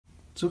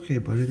It's okay,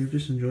 buddy. They're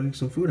just enjoying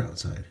some food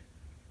outside.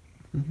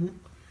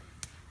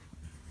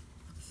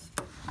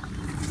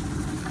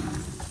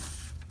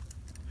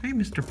 Hey,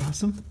 Mr.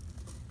 Possum.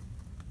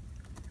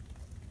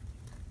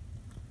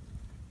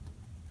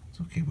 It's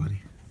okay, buddy.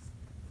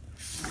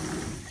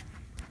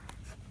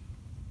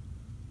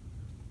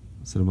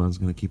 Cinnabon's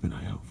gonna keep an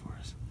eye out for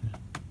us. Yeah.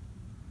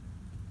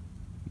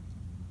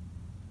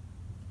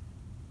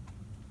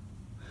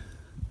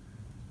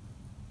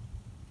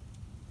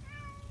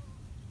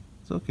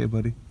 It's okay,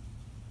 buddy.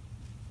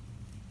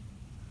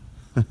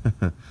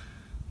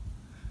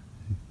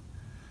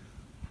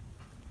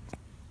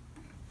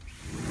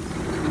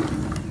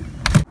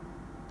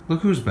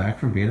 Look who's back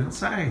from being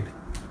inside.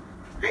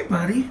 Hey,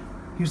 buddy.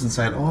 He was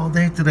inside all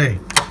day today.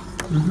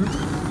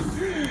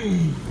 Hey.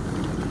 You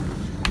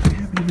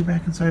happy to be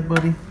back inside,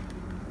 buddy?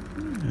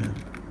 Yeah.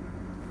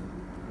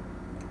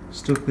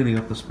 Still cleaning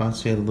up the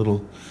spots. He had a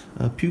little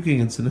puking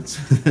incident.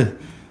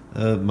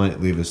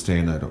 Might leave a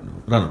stain, I don't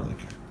know. But I don't really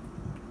care.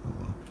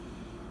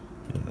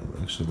 Yeah,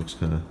 it actually looks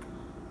kind of...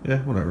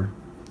 Yeah, whatever.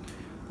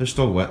 They're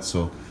still wet,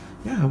 so...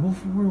 Yeah,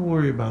 we'll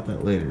worry about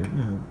that later.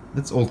 Yeah,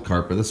 it's old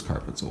carpet. This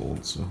carpet's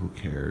old, so who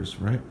cares,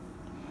 right?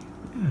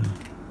 Yeah.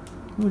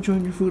 You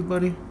enjoying your food,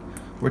 buddy?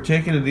 We're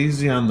taking it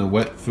easy on the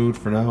wet food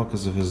for now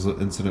because of his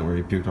incident where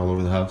he puked all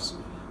over the house.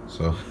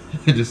 So,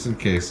 just in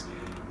case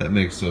that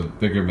makes a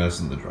bigger mess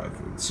than the dry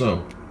food.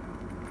 So,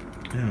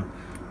 yeah,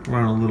 we're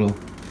on a little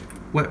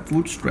wet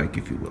food strike,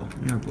 if you will.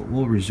 Yeah, but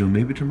we'll resume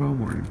maybe tomorrow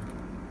morning.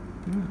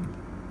 Yeah.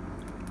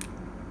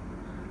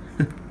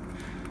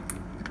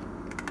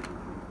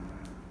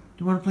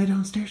 You want to play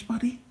downstairs,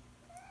 buddy?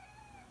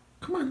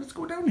 Come on, let's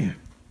go down here.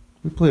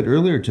 We played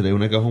earlier today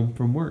when I got home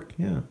from work.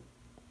 Yeah.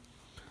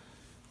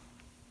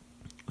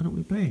 Why don't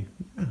we play?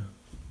 Yeah.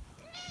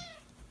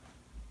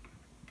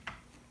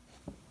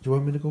 Do you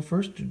want me to go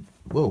first?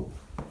 Whoa.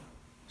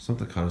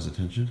 Something caught his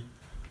attention.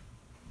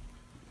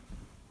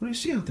 What do you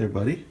see out there,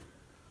 buddy?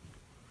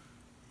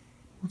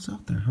 What's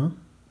out there, huh?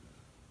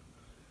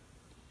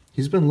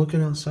 He's been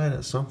looking outside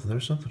at something.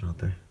 There's something out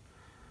there.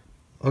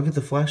 I'll get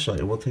the flashlight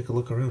and we'll take a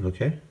look around,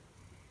 okay?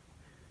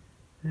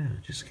 Yeah,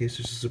 just in case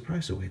there's a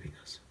surprise awaiting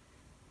us.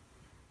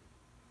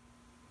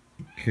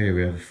 Okay,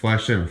 we have the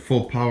flashlight in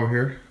full power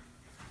here.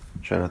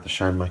 Try not to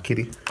shine my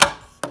kitty.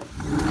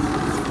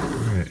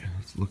 Alright,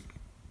 let's look.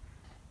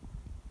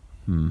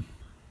 I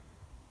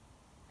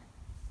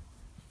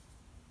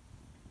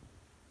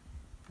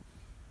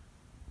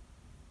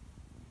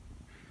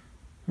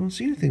don't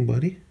see anything,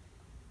 buddy.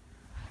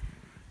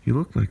 You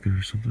look like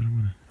there's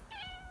something.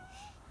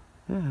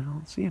 Yeah, I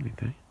don't see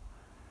anything.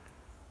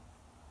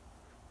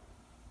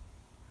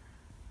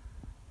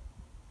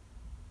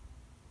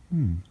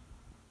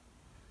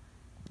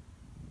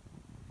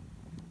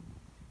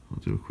 I'll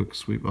do a quick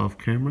sweep off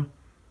camera.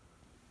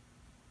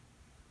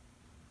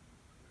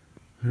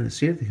 I didn't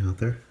see anything out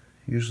there.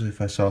 Usually if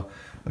I saw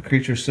a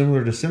creature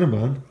similar to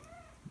Cinnabon,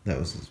 that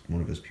was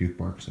one of his puke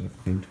marks that I've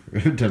cleaned, or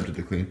attempted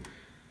to clean.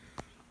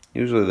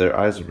 Usually their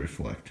eyes will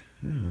reflect.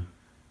 Yeah.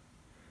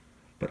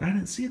 But I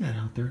didn't see that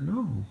out there,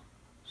 no.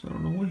 So I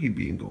don't know what he'd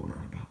be going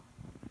on about.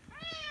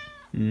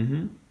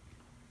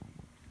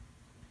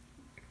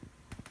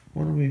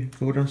 Why don't we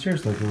go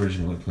downstairs like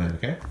originally planned,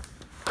 okay?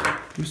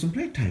 Do some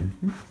playtime.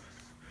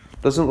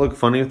 Doesn't it look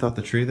funny without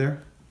the tree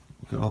there?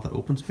 Look at all that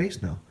open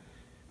space now.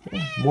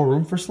 Yeah, more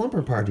room for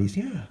slumber parties,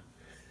 yeah.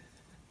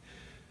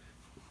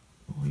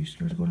 Oh, are you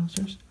scared to go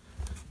downstairs?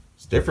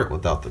 It's different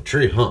without the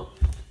tree, huh?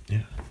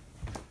 Yeah.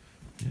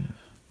 Yeah.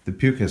 The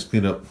puke has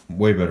cleaned up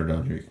way better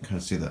down here. You can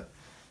kind of see that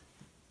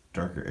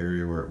darker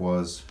area where it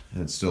was.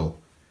 And it's still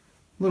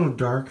a little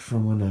dark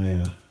from when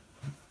I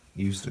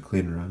used a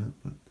cleaner on it,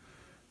 but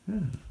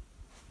yeah.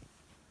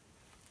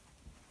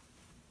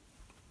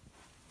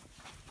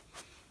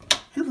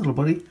 Hey, little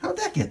buddy, how'd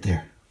that get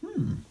there?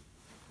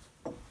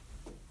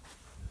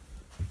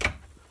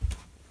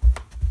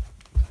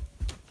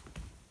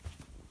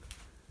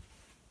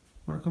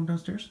 Want to come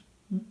downstairs?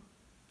 You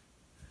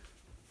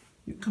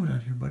can come down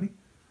here, buddy.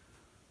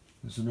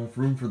 There's enough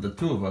room for the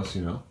two of us,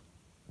 you know.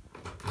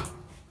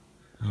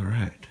 All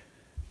right.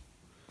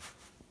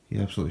 He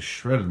absolutely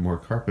shredded more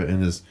carpet,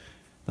 and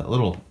that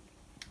little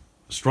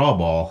straw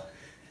ball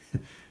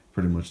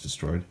pretty much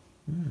destroyed.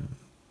 Yeah.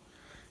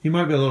 He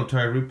might be a little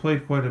tired. We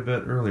played quite a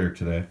bit earlier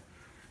today.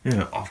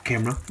 Yeah, off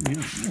camera. Yeah.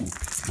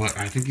 But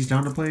I think he's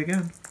down to play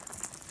again.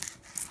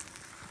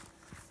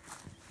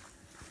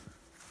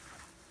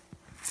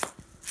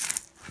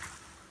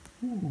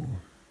 Ooh.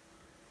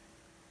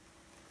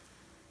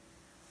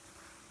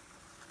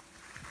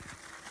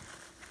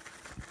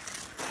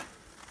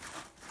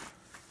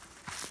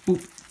 Oop.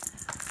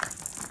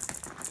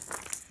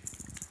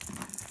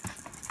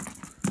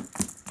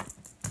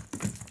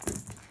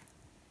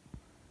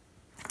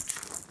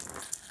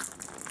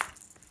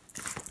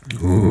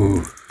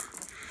 Ooh.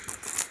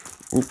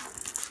 Oop.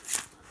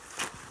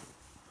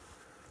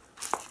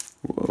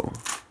 Whoa.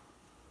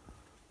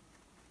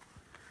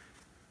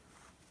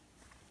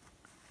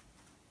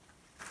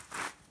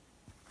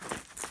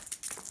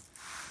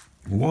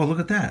 Whoa, look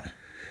at that.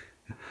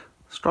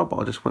 Straw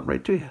ball just went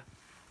right to you.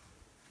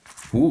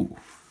 Ooh.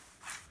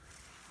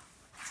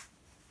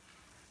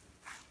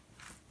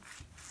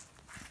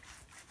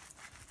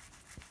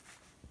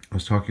 I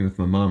was talking with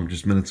my mom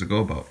just minutes ago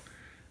about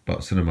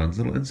Cinnabon's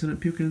little incident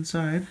puking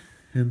inside,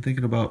 and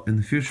thinking about in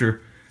the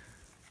future.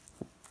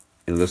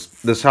 You know,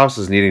 this house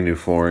is needing new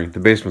flooring. The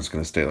basement's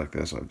going to stay like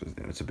this.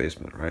 It's a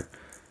basement, right?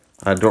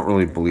 I don't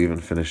really believe in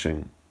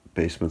finishing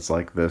basements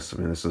like this. I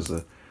mean, this is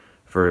a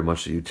very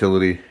much a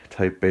utility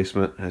type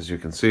basement, as you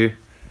can see,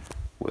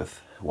 with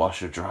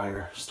washer,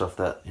 dryer, stuff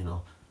that, you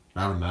know,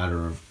 not a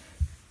matter of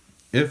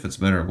if, it's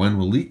a matter of when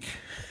will leak.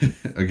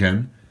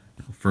 Again,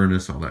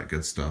 furnace, all that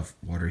good stuff,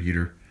 water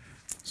heater.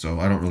 So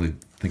I don't really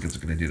think it's a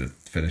good idea to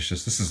finish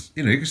this. This is,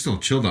 you know, you can still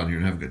chill down here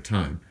and have a good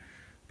time.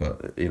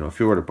 But, you know, if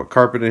you were to put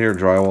carpet in here,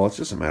 drywall, it's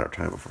just a matter of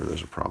time before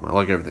there's a problem. I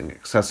like everything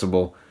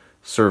accessible,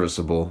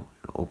 serviceable,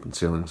 you know, open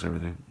ceilings,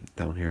 everything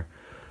down here.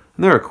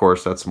 And there, of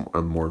course, that's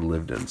a more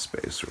lived-in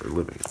space or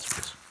living-in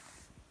space.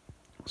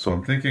 So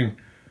I'm thinking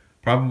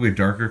probably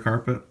darker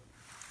carpet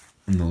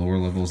in the lower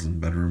levels in the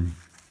bedroom.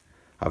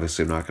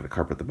 Obviously, I'm not going to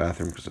carpet the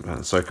bathroom because I'm not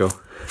a psycho.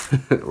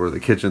 Or the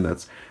kitchen.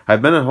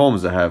 I've been at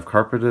homes that have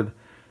carpeted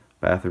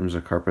bathrooms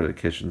or carpeted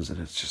kitchens, and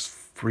it just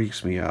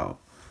freaks me out.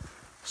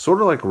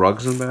 Sort of like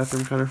rugs in the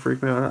bathroom kind of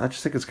freak me out. I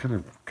just think it's kind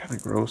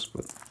of gross,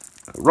 but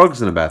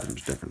rugs in a bathroom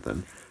is different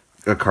than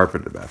a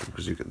carpeted bathroom,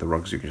 because the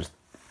rugs you can just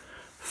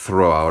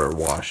throw out or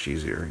wash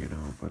easier, you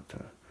know. But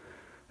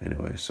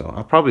anyway, so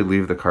I'll probably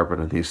leave the carpet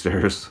on these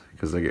stairs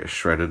because they get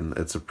shredded, and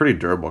it's a pretty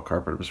durable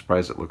carpet. I'm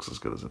surprised it looks as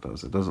good as it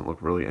does. It doesn't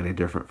look really any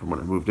different from when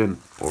I moved in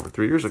over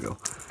 3 years ago.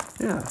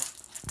 Yeah.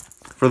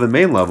 For the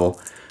main level,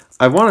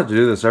 I wanted to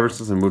do this ever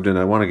since I moved in.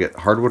 I want to get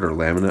hardwood or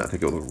laminate. I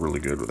think it will look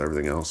really good with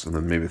everything else. And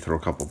then maybe throw a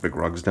couple big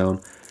rugs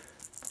down.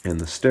 And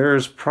the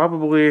stairs,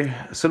 probably,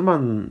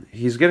 Cinnabon,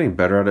 he's getting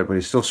better at it, but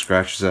he still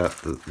scratches at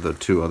the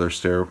two other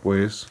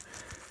stairways.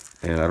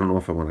 And I don't know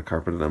if I want to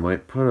carpet it. I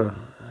might put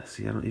I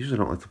usually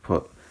don't like to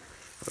put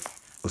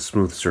a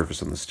smooth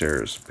surface on the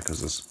stairs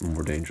because it's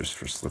more dangerous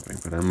for slipping.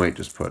 But I might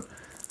just put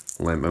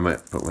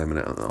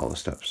laminate on all the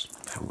steps.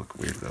 That'll look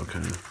weird though,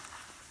 kind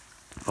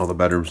of. All the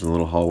bedrooms and the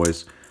little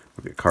hallways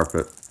will get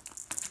carpet.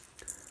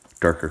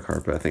 Darker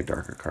carpet. I think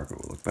darker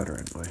carpet will look better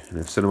anyway. And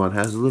if Cinnabon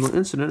has a little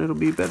incident, it'll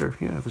be better.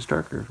 Yeah, if it's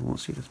darker, we won't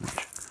see it as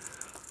much.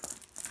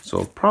 So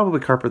I'll probably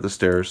carpet the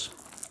stairs.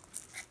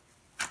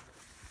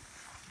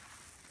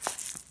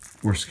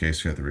 Worst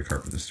case, you have to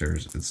recarpet the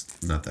stairs.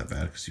 It's not that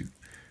bad because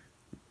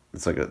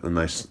it's like a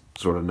nice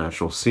sort of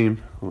natural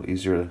seam. A little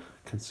easier to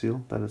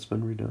conceal that it's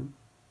been redone.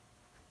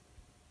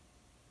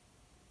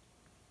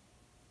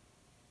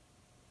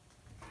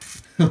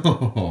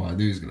 Oh, I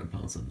knew he was going to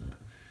pounce on that.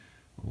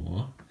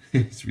 Oh,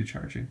 he's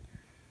recharging.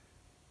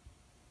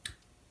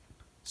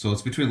 So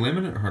it's between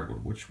laminate or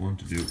hardwood. Which one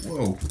to do?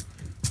 Whoa.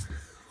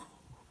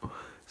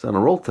 He's on a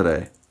roll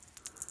today.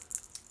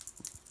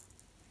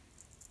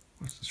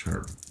 Let's just try to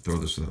throw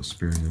this without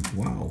spearing him.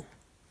 Wow.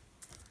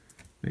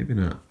 Maybe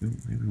not.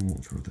 Maybe we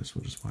won't throw this.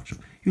 We'll just watch him.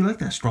 You like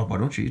that straw ball,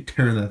 don't you? You're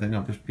tearing that thing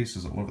up. There's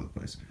pieces all over the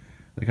place.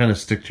 They kind of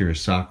stick to your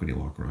sock when you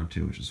walk around,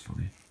 too, which is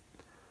funny.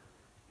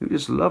 You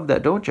just love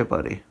that, don't you,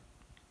 buddy?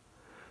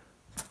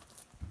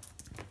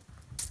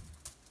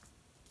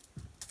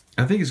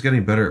 I think he's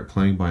getting better at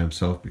playing by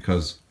himself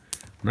because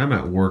when I'm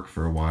at work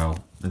for a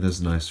while, it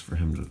is nice for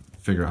him to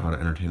figure out how to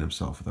entertain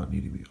himself without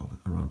needing to be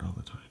around all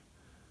the time.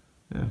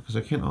 Yeah, because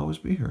I can't always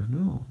be here.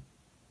 No.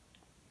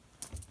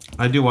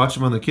 I do watch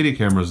him on the kitty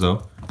cameras,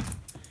 though.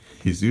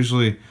 He's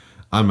usually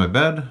on my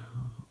bed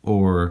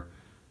or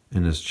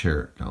in his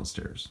chair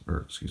downstairs. Or,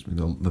 excuse me,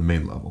 the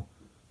main level.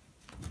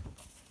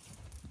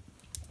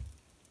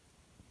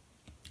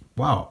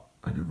 Wow.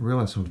 I never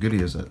realized how good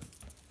he is at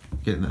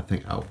getting that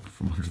thing out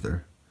from under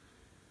there.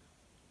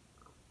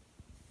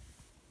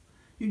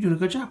 You're doing a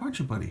good job, aren't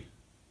you, buddy?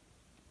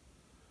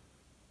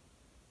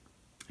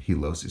 He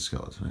loves these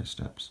skeletonized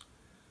steps.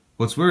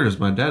 What's weird is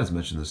my dad has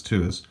mentioned this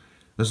too, is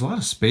there's a lot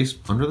of space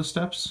under the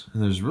steps,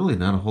 and there's really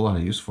not a whole lot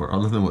of use for it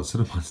other than what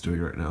Cinnabon's doing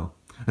right now.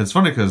 And it's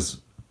funny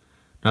because,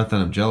 not that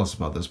I'm jealous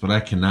about this, but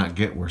I cannot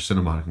get where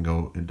Cinnabon can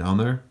go down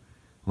there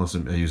unless I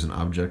use an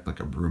object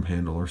like a broom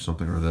handle or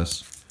something or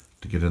this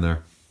to get in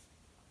there.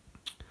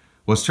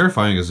 What's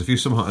terrifying is if you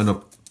somehow end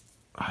up,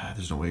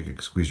 there's no way you can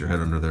squeeze your head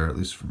under there, at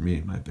least for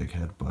me, my big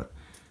head, but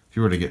if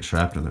you were to get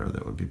trapped in there,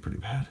 that would be pretty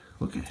bad.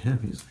 Look at him,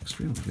 he's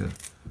extremely good.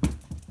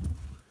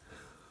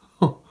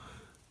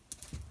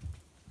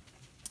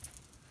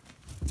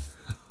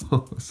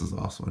 Oh, this is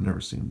awesome. I've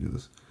never seen him do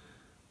this.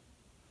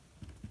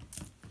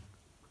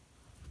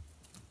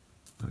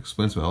 That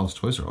explains why all his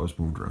toys are always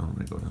moved around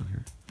when I go down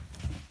here.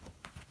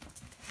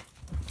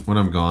 When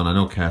I'm gone, I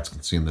know cats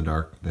can see in the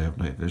dark. They have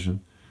night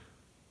vision.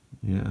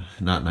 Yeah,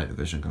 not night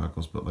vision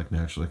goggles, but like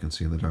naturally can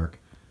see in the dark.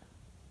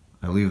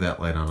 I leave that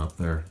light on up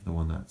there, the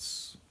one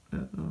that's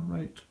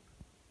right.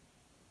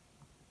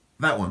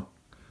 That one.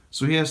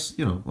 So he has,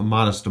 you know, a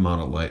modest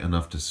amount of light,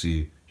 enough to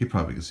see. He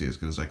probably can see as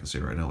good as I can see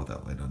right now with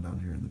that light on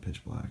down here in the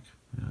pitch black.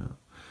 Yeah.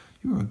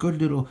 You got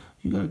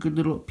a good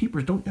little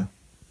peepers, don't you?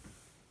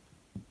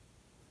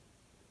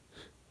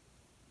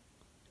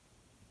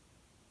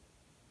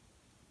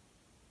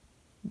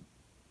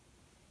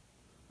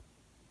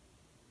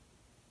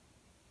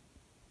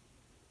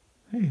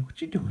 Hey,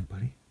 what you doing,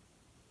 buddy?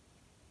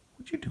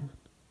 What you doing?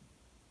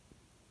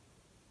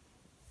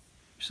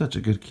 You're such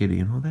a good kitty,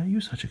 you know that? You're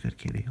such a good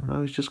kitty. When I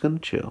was just gonna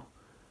chill.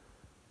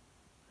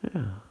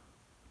 Yeah,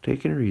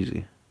 taking her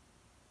easy.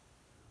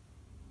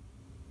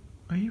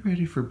 Are you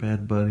ready for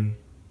bed, buddy?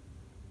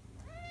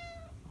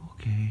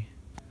 Okay.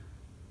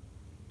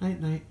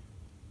 Night, night.